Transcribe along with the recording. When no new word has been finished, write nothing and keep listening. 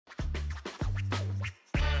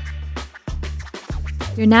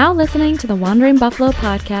You're now listening to the Wandering Buffalo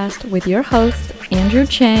podcast with your hosts, Andrew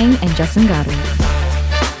Chang and Justin Godwin.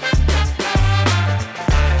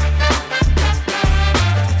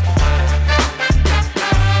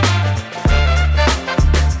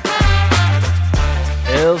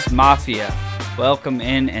 Bills Mafia, welcome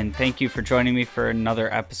in and thank you for joining me for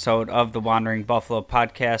another episode of the Wandering Buffalo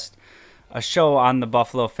podcast, a show on the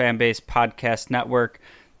Buffalo Fanbase Podcast Network,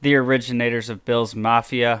 the originators of Bills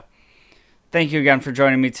Mafia. Thank you again for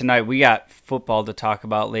joining me tonight. We got football to talk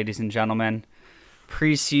about, ladies and gentlemen.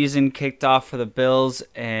 Preseason kicked off for the Bills,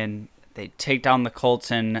 and they take down the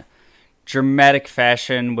Colts in dramatic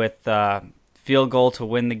fashion with field goal to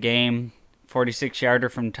win the game, 46-yarder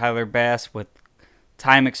from Tyler Bass with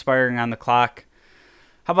time expiring on the clock.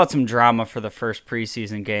 How about some drama for the first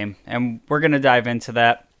preseason game? And we're going to dive into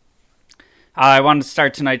that. I wanted to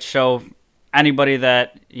start tonight's show. Anybody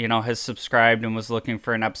that, has subscribed and was looking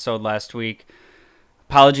for an episode last week,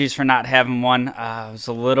 apologies for not having one. I was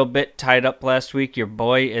a little bit tied up last week. Your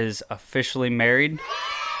boy is officially married.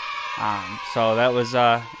 So it was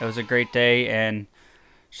a great day, and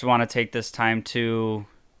just want to take this time to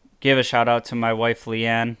give a shout out to my wife,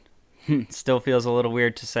 Leanne. Still feels a little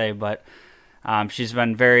weird to say, but she's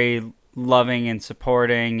been very loving and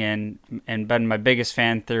supporting and been my biggest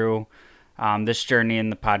fan through this journey in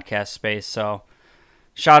the podcast space. So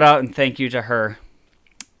shout out and thank you to her.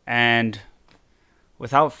 And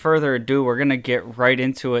without further ado, we're going to get right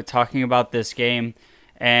into it, talking about this game.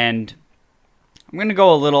 And I'm going to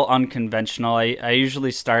go a little unconventional. I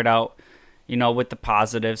usually start out, with the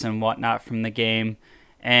positives and whatnot from the game,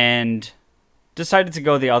 and decided to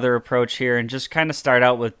go the other approach here and just kind of start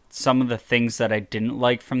out with some of the things that I didn't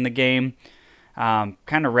like from the game.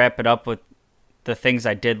 Kind of wrap it up with the things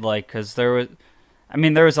I did like, because there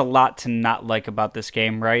was a lot to not like about this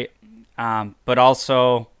game, right? But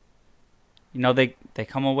also, they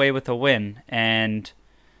come away with a win, and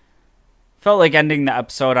felt like ending the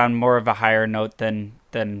episode on more of a higher note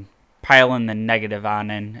than piling the negative on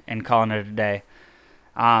and calling it a day.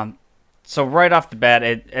 So right off the bat,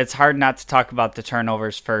 it's hard not to talk about the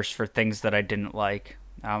turnovers first for things that I didn't like.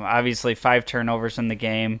 Obviously, 5 turnovers in the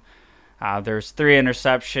game. There's 3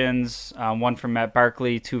 interceptions, 1 from Matt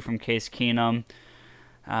Barkley, 2 from Kaiir Elam.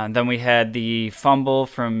 Then we had the fumble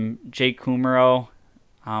from Jake Kumaro,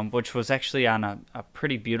 which was actually on a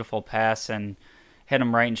pretty beautiful pass and hit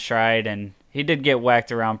him right in stride. And he did get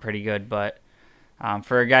whacked around pretty good, but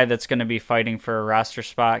for a guy that's going to be fighting for a roster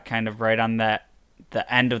spot kind of right on the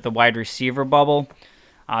end of the wide receiver bubble,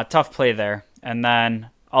 tough play there. And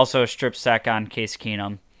then also a strip sack on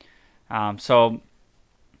Kaiir Elam. So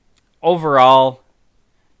overall,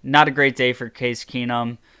 not a great day for Kaiir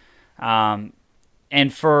Elam.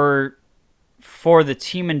 And for the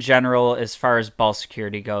team in general, as far as ball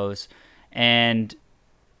security goes, and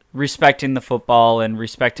respecting the football and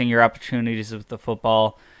respecting your opportunities with the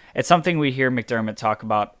football, it's something we hear McDermott talk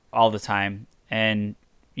about all the time. And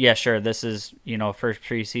yeah, sure, this is, first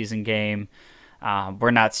preseason game. We're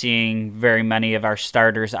not seeing very many of our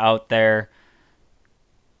starters out there.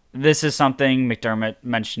 This is something McDermott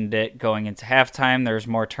mentioned it going into halftime. There's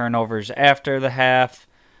more turnovers after the half.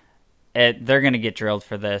 They're going to get drilled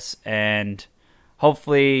for this. And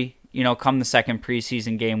hopefully, come the second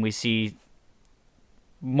preseason game, we see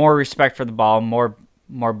more respect for the ball, more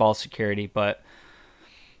ball security. But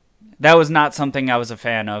that was not something I was a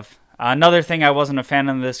fan of. Another thing I wasn't a fan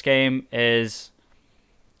of this game is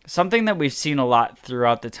something that we've seen a lot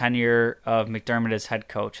throughout the tenure of McDermott as head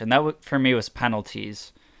coach. And that, for me, was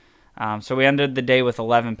penalties. So we ended the day with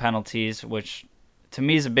 11 penalties, which to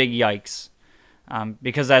me is a big yikes.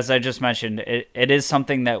 Because as I just mentioned, it is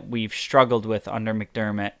something that we've struggled with under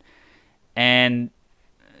McDermott. And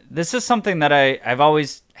this is something that I've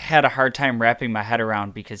always had a hard time wrapping my head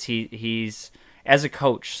around, because he's, as a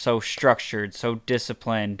coach, so structured, so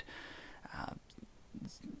disciplined.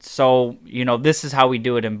 So, this is how we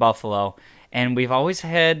do it in Buffalo. And we've always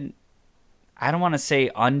had, I don't want to say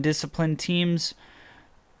undisciplined teams,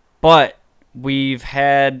 but we've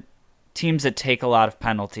had teams that take a lot of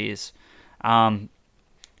penalties.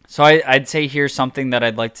 So I'd say here's something that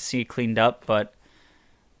I'd like to see cleaned up, but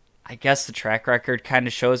I guess the track record kind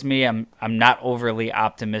of shows me I'm not overly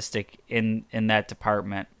optimistic in that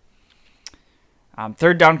department.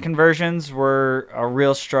 Third down conversions were a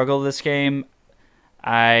real struggle this game.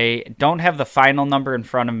 I don't have the final number in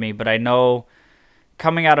front of me, but I know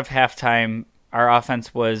coming out of halftime, our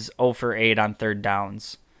offense was 0 for 8 on third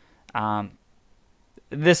downs.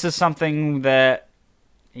 This is something that,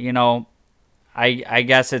 I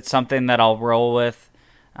guess it's something that I'll roll with,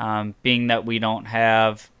 being that we don't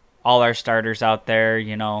have all our starters out there.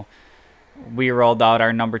 we rolled out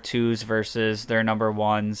our number 2s versus their number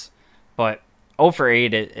 1s. But 0 for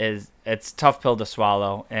 8 it's a tough pill to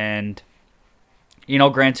swallow. And,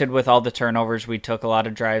 granted, with all the turnovers, we took a lot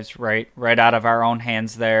of drives right out of our own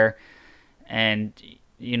hands there. And,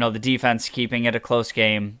 the defense keeping it a close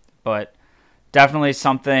game. But definitely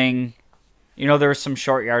something, there were some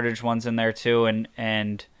short yardage ones in there too.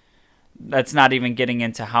 And that's not even getting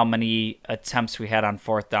into how many attempts we had on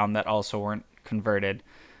fourth down that also weren't converted.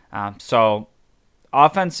 So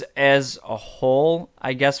offense as a whole,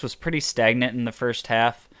 I guess, was pretty stagnant in the first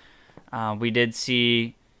half. We did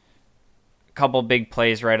see a couple big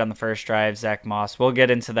plays right on the first drive, Zach Moss. We'll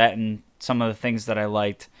get into that and some of the things that I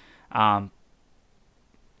liked. But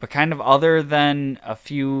kind of other than a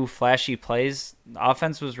few flashy plays, the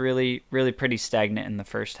offense was really, really pretty stagnant in the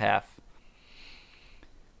first half.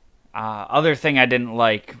 Other thing I didn't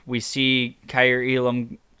like, we see Kaiir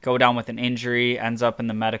Elam go down with an injury, ends up in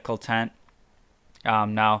the medical tent.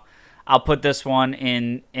 Now, I'll put this one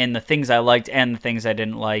in the things I liked and the things I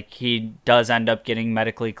didn't like. He does end up getting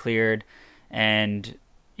medically cleared, and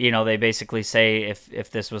they basically say if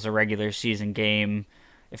this was a regular season game,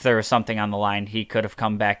 if there was something on the line, he could have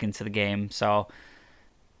come back into the game. So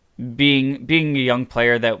being a young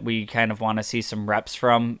player that we kind of want to see some reps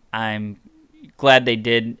from, I'm glad they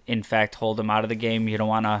did, in fact, hold him out of the game. You don't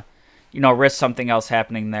want to, risk something else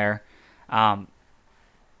happening there. But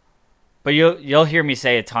you'll hear me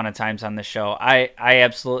say a ton of times on the show, I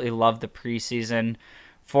absolutely love the preseason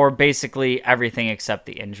for basically everything except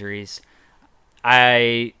the injuries.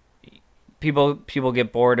 People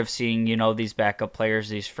get bored of seeing, these backup players,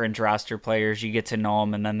 these fringe roster players. You get to know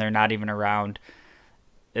them, and then they're not even around.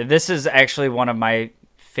 This is actually one of my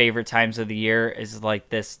favorite times of the year, is like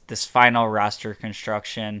this final roster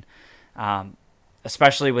construction,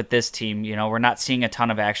 especially with this team. We're not seeing a ton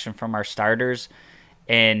of action from our starters,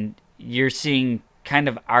 and you're seeing kind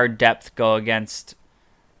of our depth go against,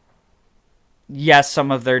 yes,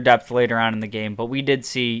 some of their depth later on in the game, but we did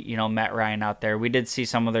see, Matt Ryan out there. We did see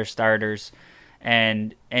some of their starters,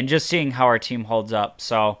 and just seeing how our team holds up.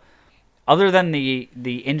 So other than the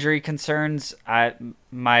injury concerns,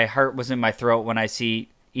 my heart was in my throat when I see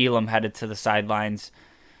Elam headed to the sidelines.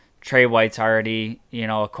 Trey White's already,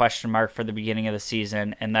 a question mark for the beginning of the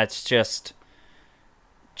season, and that's just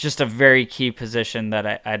a very key position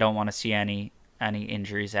that I don't want to see any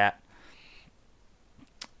injuries at.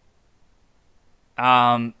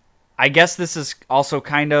 I guess this is also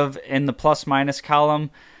kind of in the plus-minus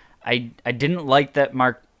column. I didn't like that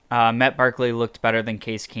Matt Barkley looked better than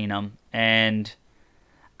Case Keenum, and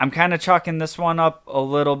I'm kind of chalking this one up a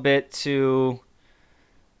little bit to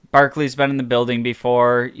Barkley's been in the building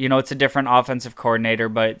before. It's a different offensive coordinator,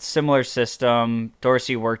 but similar system.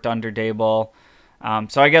 Dorsey worked under Dable.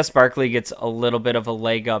 So I guess Barkley gets a little bit of a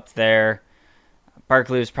leg up there.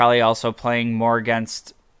 Barkley was probably also playing more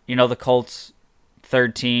against, the Colts'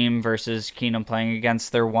 third team versus Keenum playing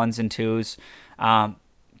against their 1s and 2s.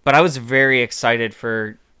 But I was very excited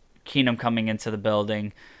for Keenum coming into the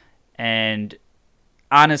building, and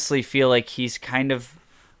honestly feel like he's kind of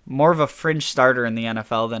more of a fringe starter in the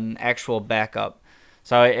NFL than an actual backup.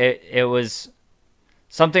 So it was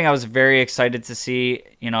something I was very excited to see.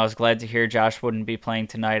 I was glad to hear Josh wouldn't be playing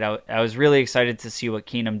tonight. I was really excited to see what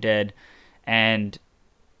Keenum did, and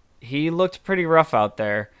he looked pretty rough out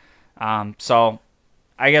there. So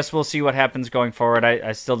I guess we'll see what happens going forward.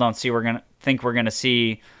 I still don't think we're gonna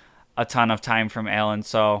see a ton of time from Allen.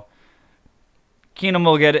 So Keenum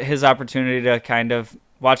will get his opportunity to kind of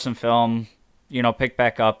watch some film, pick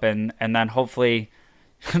back up, and then hopefully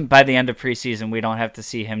by the end of preseason we don't have to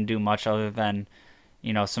see him do much other than,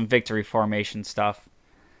 some victory formation stuff.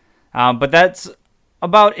 But that's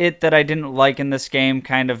about it that I didn't like in this game,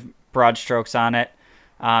 kind of broad strokes on it.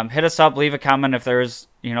 Hit us up, leave a comment if there's,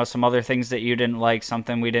 some other things that you didn't like,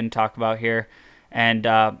 something we didn't talk about here. And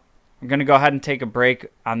we're going to go ahead and take a break.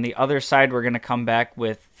 On the other side, we're going to come back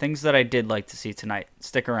with things that I did like to see tonight.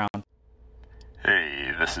 Stick around.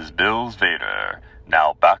 Hey, this is Bills Vader.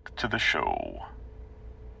 Now back to the show.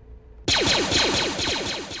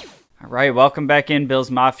 All right, welcome back in, Bills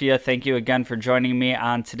Mafia. Thank you again for joining me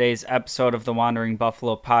on today's episode of the Wandering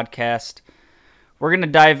Buffalo podcast. We're going to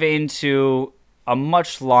dive into a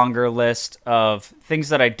much longer list of things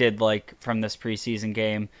that I did like from this preseason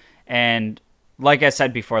game. And like I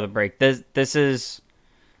said before the break, these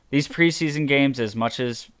preseason games, as much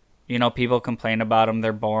as people complain about them,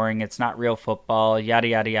 they're boring, it's not real football, yada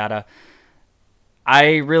yada yada.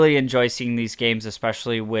 I really enjoy seeing these games,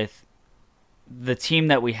 especially with the team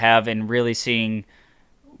that we have, and really seeing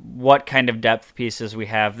what kind of depth pieces we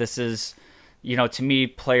have. This is, to me,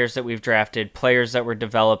 players that we've drafted, players that we're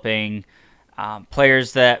developing,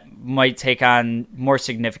 players that might take on more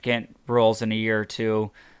significant roles in a year or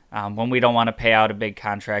two, when we don't want to pay out a big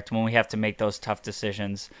contract, when we have to make those tough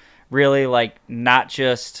decisions. Really, like, not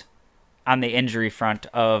just on the injury front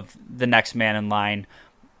of the next man in line,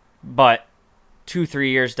 but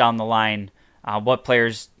 2-3 years down the line, what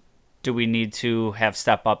players do we need to have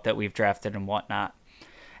step up that we've drafted and whatnot.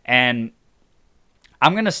 And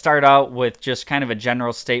I'm going to start out with just kind of a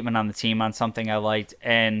general statement on the team on something I liked.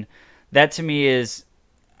 And that to me is,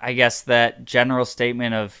 I guess, that general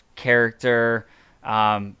statement of character,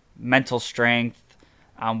 mental strength,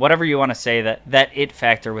 whatever you want to say, that it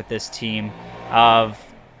factor with this team of,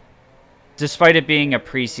 despite it being a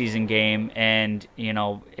preseason game and,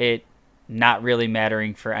 it not really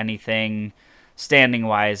mattering for anything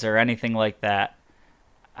standing-wise or anything like that,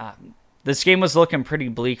 this game was looking pretty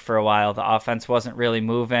bleak for a while. The offense wasn't really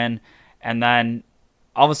moving, and then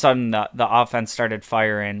all of a sudden the offense started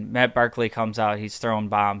firing. Matt Barkley comes out, he's throwing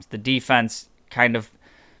bombs. The defense kind of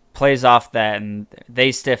plays off that, and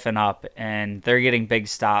they stiffen up, and they're getting big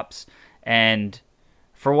stops. And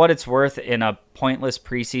for what it's worth, in a pointless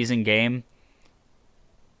preseason game,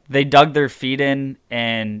 they dug their feet in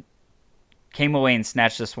and came away and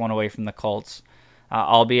snatched this one away from the Colts,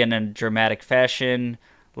 albeit in a dramatic fashion,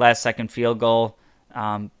 last-second field goal.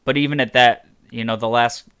 But even at that, the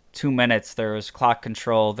last 2 minutes, there was clock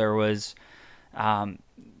control. There was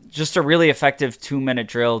just a really effective 2-minute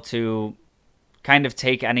drill to kind of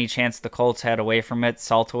take any chance the Colts had away from it,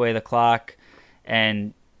 salt away the clock,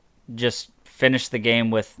 and just finish the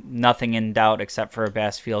game with nothing in doubt except for a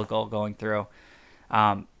Bass field goal going through.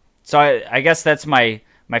 So I guess that's my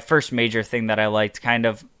first major thing that I liked, kind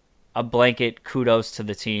of a blanket kudos to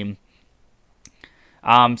the team.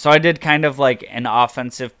 So I did kind of like an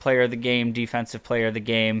offensive player of the game, defensive player of the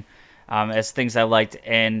game, as things I liked.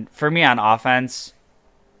 And for me on offense,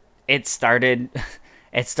 it started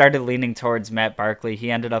leaning towards Matt Barkley.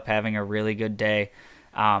 He ended up having a really good day.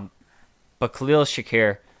 But Khalil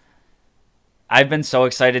Shakir, I've been so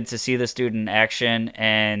excited to see this dude in action.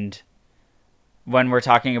 And when we're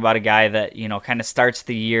talking about a guy that, kind of starts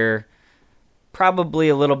the year probably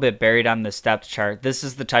a little bit buried on the depth chart, this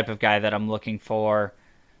is the type of guy that I'm looking for.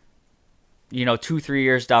 2-3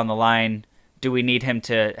 years down the line, do we need him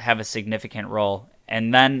to have a significant role?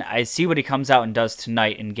 And then I see what he comes out and does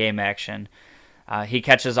tonight in game action. He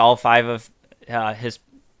catches all five of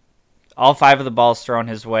the balls thrown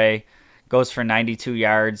his way, goes for 92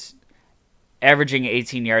 yards, averaging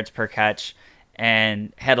 18 yards per catch,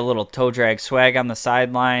 and had a little toe drag swag on the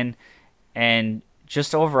sideline. And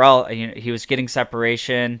just overall, he was getting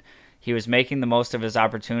separation. He was making the most of his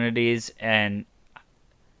opportunities. And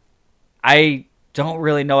I don't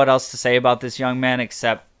really know what else to say about this young man,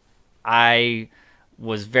 except I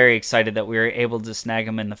was very excited that we were able to snag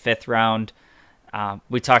him in the 5th round.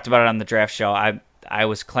 We talked about it on the draft show. I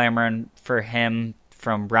was clamoring for him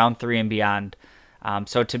from round 3 and beyond.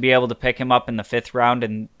 So to be able to pick him up in the 5th round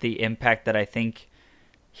and the impact that I think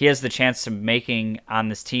he has the chance of making on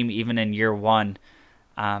this team even in year 1,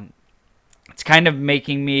 it's kind of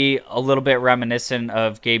making me a little bit reminiscent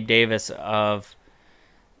of Gabe Davis of,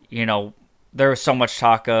 there was so much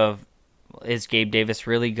talk of, is Gabe Davis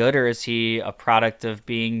really good, or is he a product of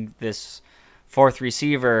being this 4th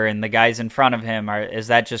receiver and the guys in front of him, or is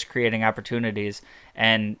that just creating opportunities?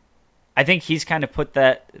 And I think he's kind of put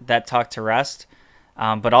that talk to rest.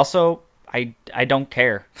 But also, I don't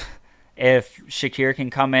care. If Shakir can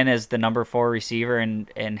come in as the number 4 receiver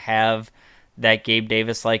and have that Gabe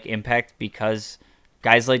Davis-like impact because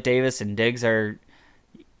guys like Davis and Diggs are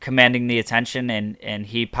commanding the attention and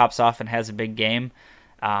he pops off and has a big game,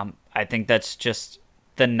 I think that's just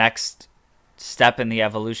the next step in the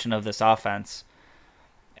evolution of this offense.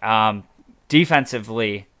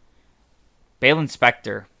 Defensively, Balin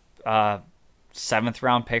Spector, 7th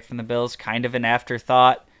round pick from the Bills, kind of an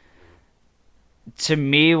afterthought. To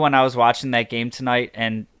me, when I was watching that game tonight,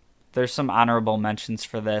 and there's some honorable mentions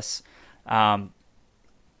for this,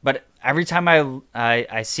 but every time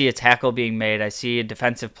I see a tackle being made, I see a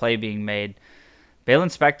defensive play being made, Balin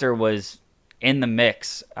Spector was in the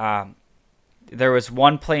mix. There was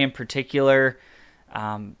one play in particular,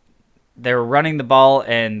 they were running the ball,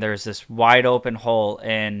 and there's this wide open hole,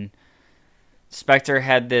 and Spector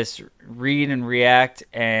had this read and react,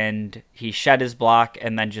 and he shed his block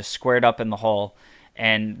and then just squared up in the hole.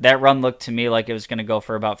 And that run looked to me like it was going to go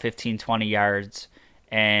for about 15, 20 yards.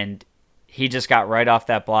 And he just got right off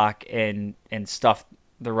that block and stuffed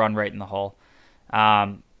the run right in the hole.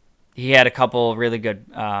 He had a couple really good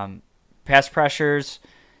pass pressures.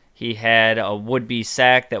 He had a would-be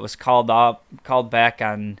sack that was called back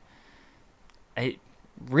on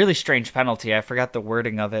really strange penalty. I forgot the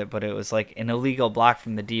wording of it, but it was like an illegal block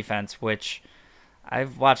from the defense, which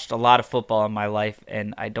I've watched a lot of football in my life,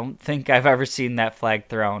 and I don't think I've ever seen that flag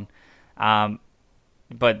thrown.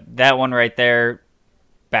 But that one right there,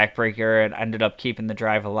 backbreaker, and ended up keeping the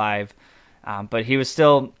drive alive. But he was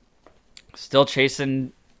still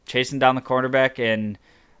chasing down the quarterback, and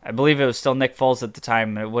I believe it was still Nick Foles at the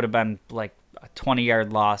time. It would have been like a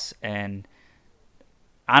 20-yard loss, and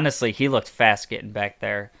honestly, he looked fast getting back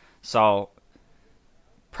there. So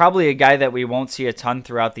probably a guy that we won't see a ton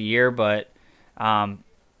throughout the year, but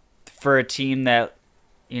for a team that,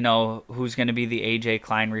 who's going to be the A.J.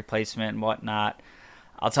 Klein replacement and whatnot,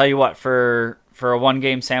 I'll tell you what, for a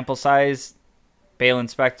one-game sample size, Bale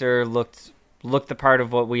Inspector looked the part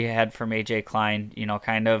of what we had from A.J. Klein,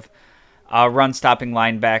 kind of a run-stopping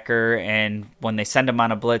linebacker, and when they send him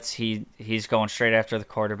on a blitz, he's going straight after the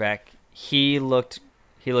quarterback. He looked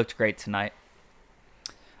great tonight.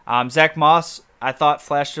 Zach Moss, I thought,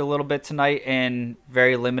 flashed a little bit tonight in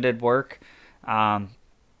very limited work.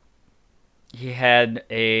 He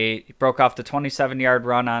broke off the 27-yard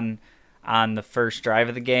run on the first drive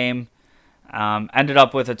of the game. Ended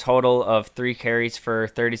up with a total of 3 carries for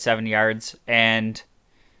 37 yards, and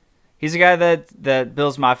he's a guy that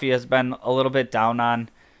Bills Mafia has been a little bit down on.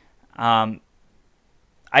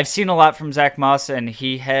 I've seen a lot from Zach Moss, and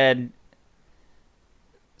he had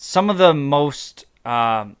some of the most,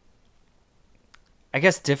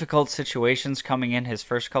 difficult situations coming in his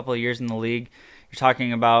first couple of years in the league. You're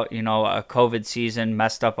talking about, a COVID season,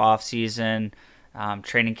 messed up off season,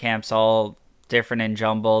 training camps all different and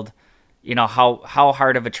jumbled. How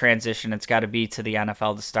hard of a transition it's got to be to the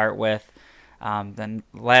NFL to start with. Then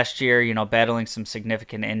last year, battling some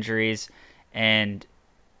significant injuries, and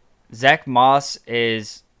Zach Moss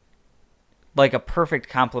is like a perfect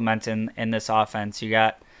complement in this offense. You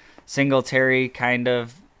got Singletary, kind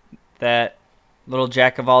of that little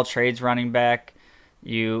jack of all trades running back.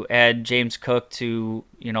 You add James Cook to,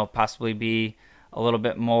 possibly be a little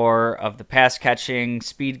bit more of the pass catching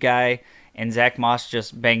speed guy, and Zach Moss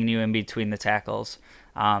just banging you in between the tackles.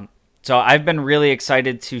 So I've been really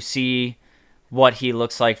excited to see what he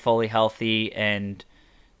looks like fully healthy and,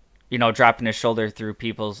 dropping his shoulder through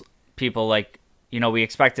people like, we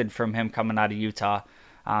expected from him coming out of Utah.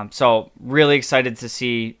 So really excited to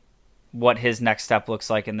see what his next step looks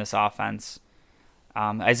like in this offense.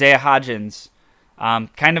 Isaiah Hodgins,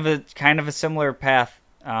 kind of a similar path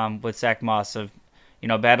with Zach Moss of,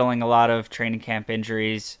 battling a lot of training camp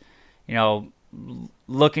injuries,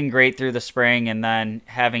 looking great through the spring and then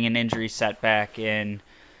having an injury setback and,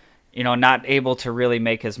 not able to really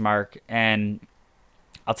make his mark. And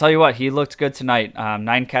I'll tell you what, he looked good tonight.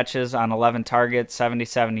 9 catches on 11 targets,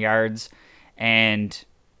 77 yards. And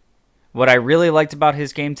what I really liked about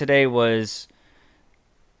his game today was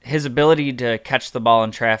his ability to catch the ball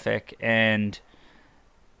in traffic. And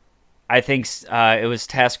I think it was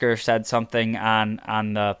Tasker said something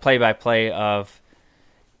on the play-by-play of,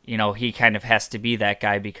 he kind of has to be that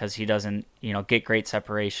guy because he doesn't, get great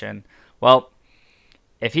separation. Well,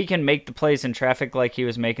 if he can make the plays in traffic like he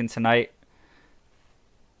was making tonight,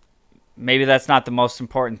 maybe that's not the most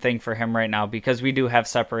important thing for him right now because we do have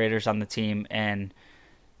separators on the team. And,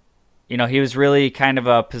 he was really kind of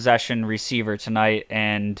a possession receiver tonight.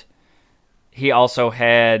 And he also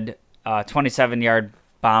had a 27-yard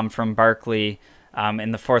bomb from Barkley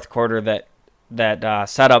in the fourth quarter that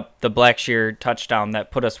set up the Blackshear touchdown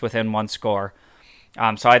that put us within 1 score.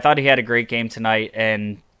 So I thought he had a great game tonight,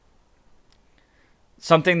 and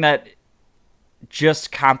something that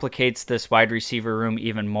just complicates this wide receiver room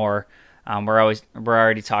even more. We're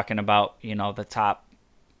already talking about, the top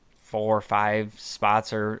 4 or 5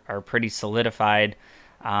 spots are pretty solidified.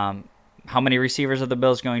 How many receivers are the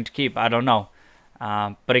Bills going to keep? I don't know.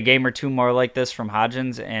 But a game or two more like this from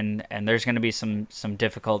Hodgins, and there's going to be some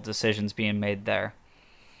difficult decisions being made there.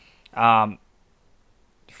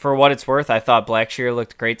 For what it's worth, I thought Blackshear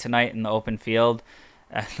looked great tonight in the open field.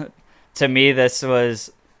 To me, this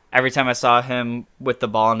was, every time I saw him with the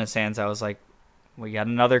ball in his hands, I was like, we got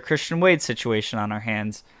another Christian Wade situation on our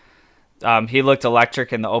hands. He looked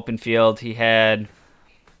electric in the open field. He had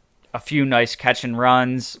a few nice catch and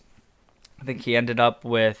runs. I think he ended up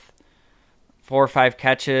with 4 or 5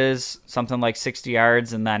 catches, something like 60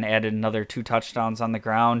 yards, and then added another 2 touchdowns on the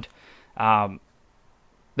ground.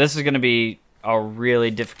 This is going to be a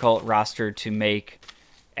really difficult roster to make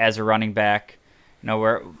as a running back.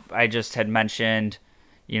 Where I just had mentioned,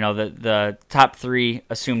 the top 3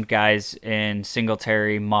 assumed guys in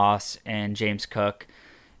Singletary, Moss, and James Cook.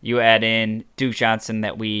 You add in Duke Johnson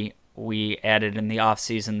that we added in the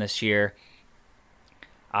offseason this year.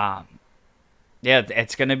 Yeah,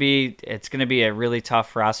 it's gonna be a really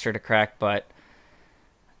tough roster to crack, but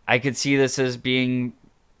I could see this as being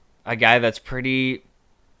a guy that's pretty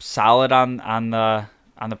solid on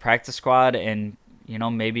the practice squad, and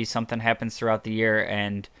maybe something happens throughout the year,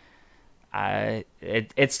 and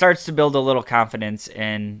it starts to build a little confidence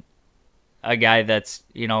in a guy that's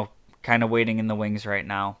kind of waiting in the wings right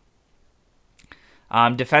now.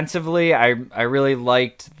 Defensively, I really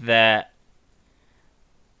liked that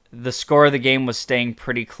the score of the game was staying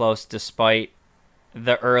pretty close despite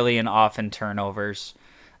the early and often turnovers.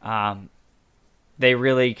 Um, they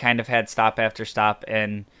really kind of had stop after stop,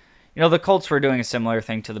 and the Colts were doing a similar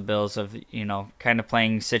thing to the Bills of kind of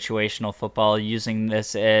playing situational football, using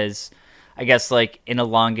this as, I guess, like an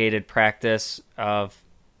elongated practice of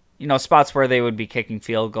spots where they would be kicking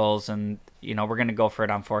field goals, and we're going to go for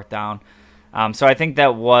it on fourth down. So I think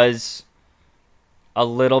that was a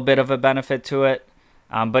little bit of a benefit to it.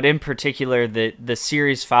 But in particular, the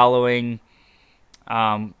series following,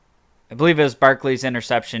 I believe it was Barkley's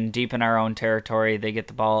interception deep in our own territory. They get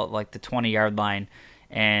the ball at like the 20-yard line,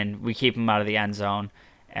 and we keep them out of the end zone.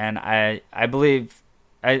 And I believe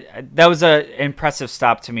that was an impressive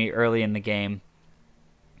stop to me early in the game.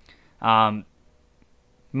 My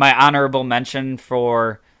honorable mention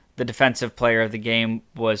for the defensive player of the game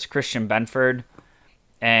was Christian Benford,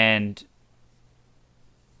 and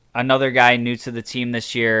another guy new to the team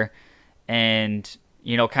this year, and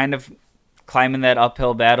kind of climbing that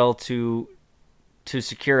uphill battle to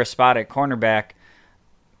secure a spot at cornerback.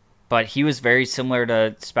 But he was very similar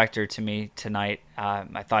to Spector to me tonight.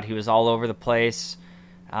 I thought he was all over the place.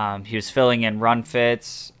 He was filling in run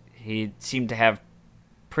fits. He seemed to have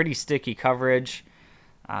pretty sticky coverage,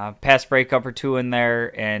 pass breakup or two in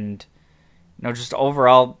there, and just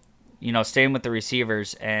overall, staying with the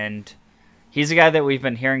receivers. And he's a guy that we've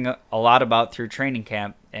been hearing a lot about through training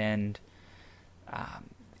camp. And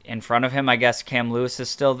in front of him, I guess Cam Lewis is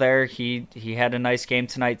still there. He had a nice game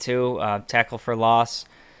tonight too, tackle for loss.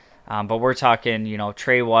 But we're talking,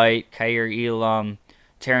 Trey White, Kaiir Elam,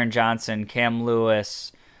 Taron Johnson, Cam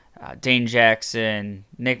Lewis, Dane Jackson,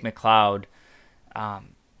 Nick McLeod.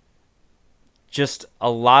 Just a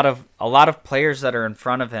lot of players that are in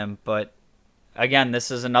front of him. But again, this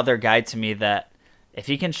is another guy to me that if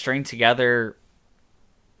he can string together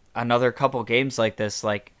another couple games like this,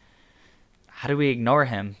 like, how do we ignore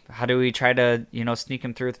him? How do we try to, sneak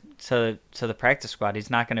him through to the practice squad? He's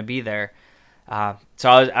not going to be there. So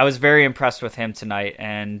I was very impressed with him tonight,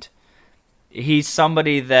 and he's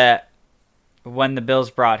somebody that when the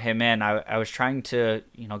Bills brought him in, I was trying to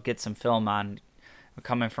get some film on,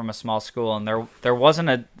 coming from a small school, and there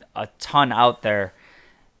wasn't a ton out there,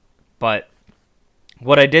 but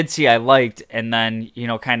what I did see I liked, and then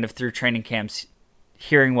kind of through training camps,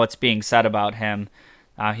 hearing what's being said about him.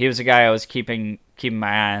 He was a guy I was keeping my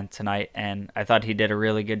eye on tonight, and I thought he did a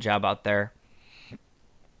really good job out there.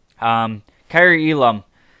 Kaiir Elam,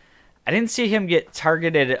 I didn't see him get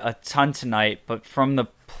targeted a ton tonight, but from the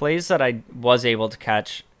plays that I was able to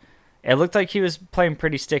catch, it looked like he was playing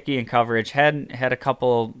pretty sticky in coverage. Had a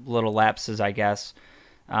couple little lapses, I guess.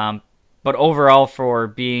 But overall, for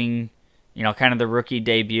being kind of the rookie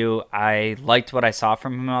debut, I liked what I saw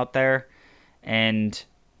from him out there, and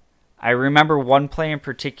I remember one play in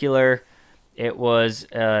particular. It was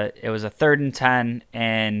a 3rd and 10,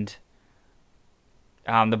 and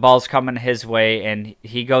the ball's coming his way, and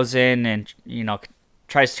he goes in and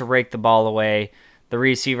tries to rake the ball away. The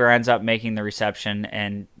receiver ends up making the reception,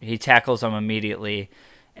 and he tackles him immediately,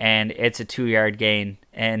 and it's a 2-yard gain.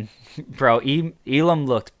 And bro, Elam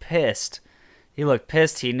looked pissed. He looked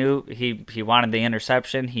pissed. He knew he wanted the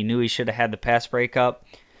interception. He knew he should have had the pass breakup.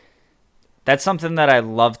 That's something that I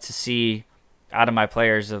love to see out of my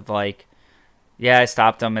players, of like, yeah, I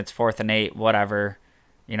stopped him. It's 4th and 8, whatever.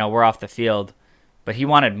 We're off the field. But he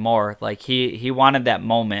wanted more. Like he wanted that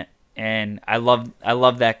moment, and I love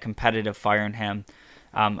that competitive fire in him.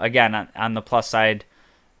 Again, on the plus side,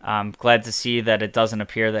 I'm glad to see that it doesn't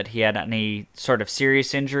appear that he had any sort of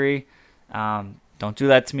serious injury. Don't do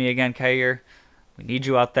that to me again, Kaiir. We need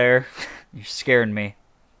you out there. You're scaring me.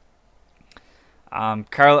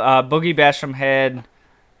 Boogie Basham had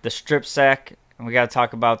the strip sack, and we got to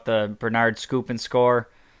talk about the Bernard scoop and score.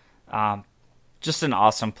 Just an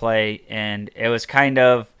awesome play, and it was kind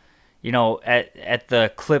of, at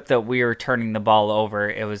the clip that we were turning the ball over,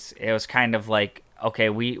 it was kind of like, okay,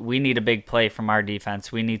 we need a big play from our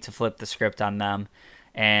defense. We need to flip the script on them,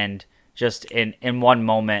 and just in one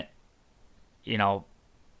moment,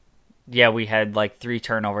 yeah, we had like 3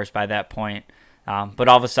 turnovers by that point. But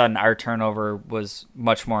all of a sudden, our turnover was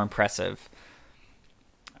much more impressive.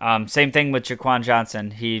 Same thing with Jaquan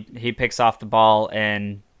Johnson. He picks off the ball,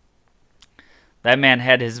 and that man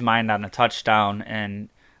had his mind on a touchdown, and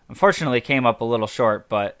unfortunately came up a little short.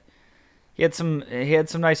 But he had some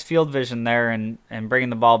nice field vision there, and bringing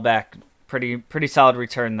the ball back. Pretty solid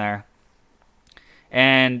return there.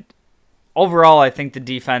 And overall, I think the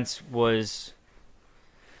defense was,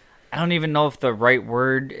 I don't even know if the right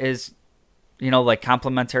word is, like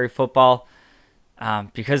complimentary football,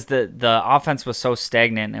 because the offense was so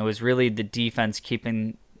stagnant. It was really the defense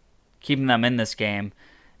keeping them in this game,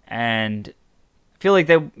 and I feel like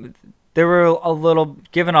they were a little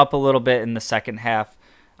given up a little bit in the second half.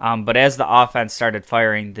 But as the offense started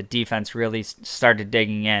firing, the defense really started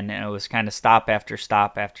digging in, and it was kind of stop after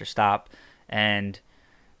stop after stop, and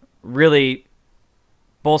really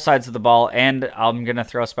both sides of the ball, and I'm going to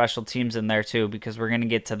throw special teams in there too because we're going to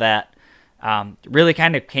get to that, really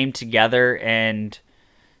kind of came together, and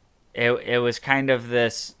it was kind of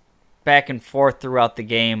this back and forth throughout the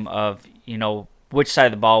game of, which side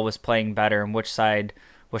of the ball was playing better and which side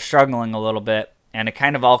was struggling a little bit, and it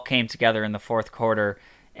kind of all came together in the fourth quarter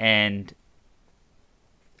and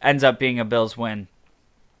ends up being a Bills win.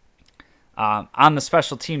 On the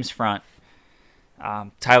special teams front,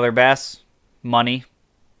 Tyler Bass, money,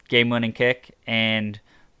 game-winning kick, and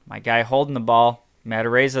my guy holding the ball, Matt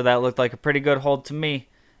Araiza, that looked like a pretty good hold to me.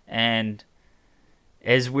 And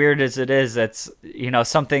as weird as it is, that's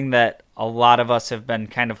something that a lot of us have been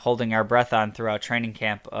kind of holding our breath on throughout training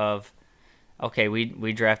camp of, okay,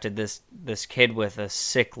 we drafted this kid with a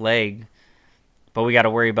sick leg, but we got to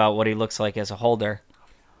worry about what he looks like as a holder.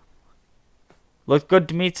 Looked good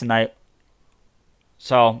to me tonight.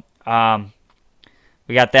 So,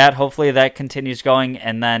 we got that. Hopefully that continues going.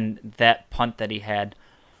 And then that punt that he had.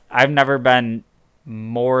 I've never been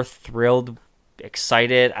more thrilled,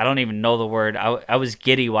 excited. I don't even know the word. I was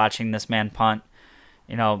giddy watching this man punt.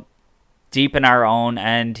 Deep in our own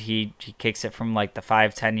end, he kicks it from like the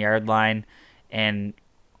 5-10 yard line. And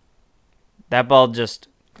that ball just,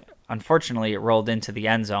 unfortunately, it rolled into the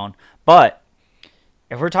end zone. But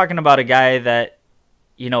if we're talking about a guy that,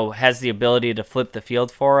 has the ability to flip the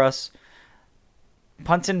field for us,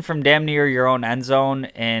 punting from damn near your own end zone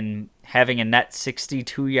and having a net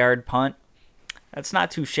 62-yard punt, that's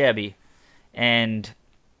not too shabby. And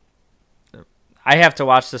I have to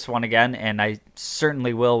watch this one again, and I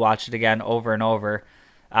certainly will watch it again over and over.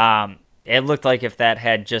 It looked like if that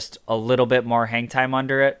had just a little bit more hang time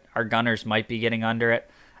under it, our gunners might be getting under it.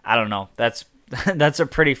 I don't know. That's a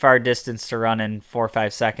pretty far distance to run in 4 or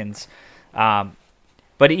 5 seconds.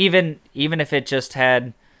 But even if it just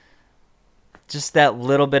had just that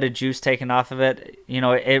little bit of juice taken off of it,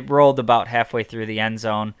 it rolled about halfway through the end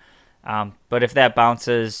zone. But if that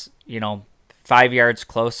bounces, 5 yards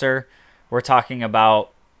closer, we're talking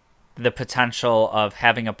about the potential of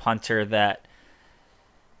having a punter that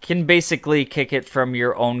can basically kick it from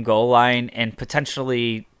your own goal line and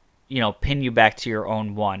potentially, pin you back to your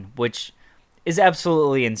own one, which is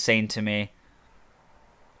absolutely insane to me.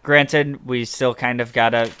 Granted, we still kind of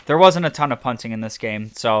there wasn't a ton of punting in this game,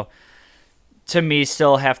 so to me,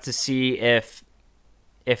 still have to see if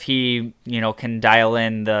he, can dial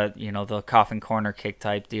in the coffin corner kick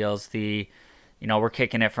type deals, we're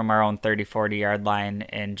kicking it from our own 30-40 yard line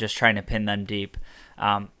and just trying to pin them deep.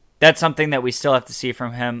 That's something that we still have to see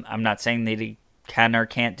from him. I'm not saying that he can or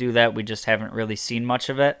can't do that. We just haven't really seen much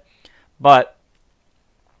of it. But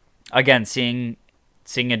again, seeing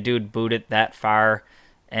a dude boot it that far,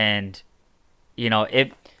 and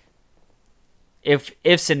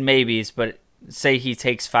ifs and maybes, but say he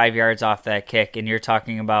takes 5 yards off that kick, and you're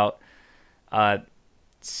talking about a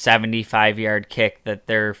 75-yard kick that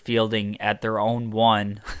they're fielding at their own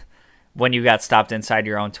one when you got stopped inside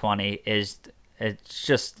your own 20, it's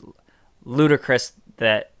just ludicrous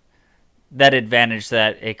that advantage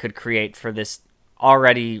that it could create for this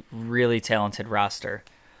already really talented roster.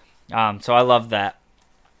 So I love that.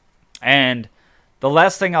 And the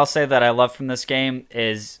last thing I'll say that I love from this game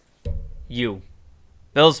is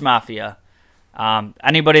Bills Mafia.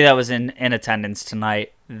 Anybody that was in attendance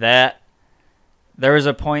tonight, that there was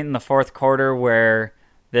a point in the fourth quarter where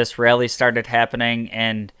this rally started happening,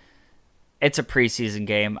 and it's a preseason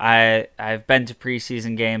game. I've been to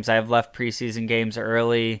preseason games. I've left preseason games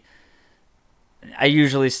early. I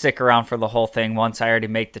usually stick around for the whole thing once I already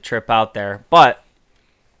make the trip out there. But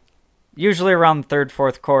usually around the third,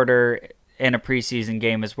 fourth quarter in a preseason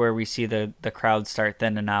game is where we see the crowd start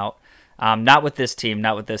thinning out. Not with this team,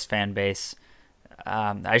 not with this fan base.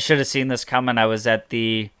 I should have seen this coming. I was at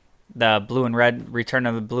the blue and red return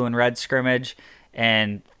of the blue and red scrimmage,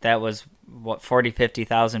 and that was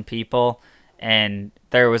 40,000-50,000 people, and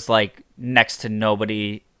there was like next to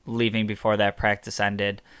nobody leaving before that practice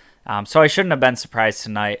ended. So I shouldn't have been surprised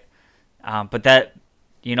tonight. But that,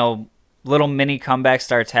 little mini comeback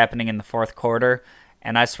starts happening in the fourth quarter.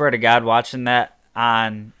 And I swear to God, watching that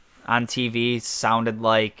on TV sounded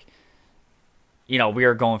like, we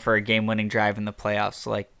were going for a game-winning drive in the playoffs.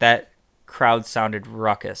 Like, that crowd sounded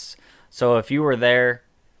ruckus. So if you were there,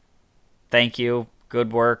 thank you.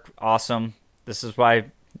 Good work. Awesome. This is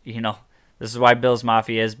why, Bills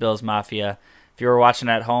Mafia is Bills Mafia. If you were watching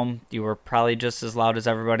at home, you were probably just as loud as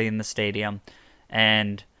everybody in the stadium.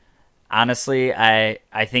 And honestly, I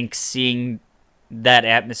think seeing that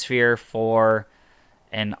atmosphere for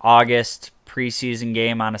an August preseason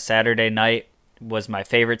game on a Saturday night was my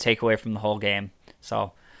favorite takeaway from the whole game.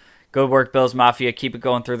 So, good work, Bills Mafia. Keep it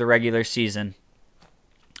going through the regular season.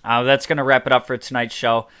 That's going to wrap it up for tonight's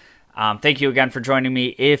show. Thank you again for joining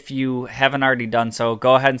me. If you haven't already done so,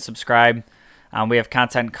 go ahead and subscribe. We have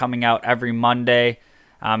content coming out every Monday.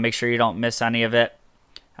 Make sure you don't miss any of it.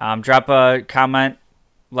 Drop a comment.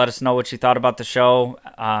 Let us know what you thought about the show,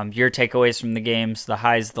 your takeaways from the games, the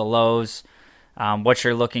highs, the lows, what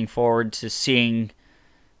you're looking forward to seeing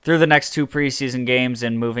through the next 2 preseason games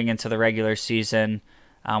and moving into the regular season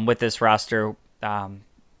with this roster,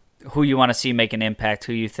 who you want to see make an impact,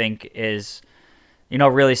 who you think is,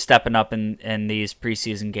 really stepping up in these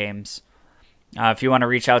preseason games. If you want to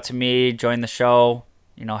reach out to me, join the show,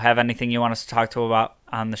 have anything you want us to talk to about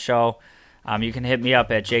on the show, you can hit me up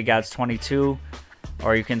at jgods22,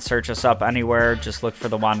 or you can search us up anywhere. Just look for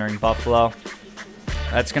The Wandering Buffalo.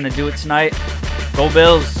 That's going to do it tonight. Go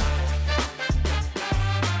Bills!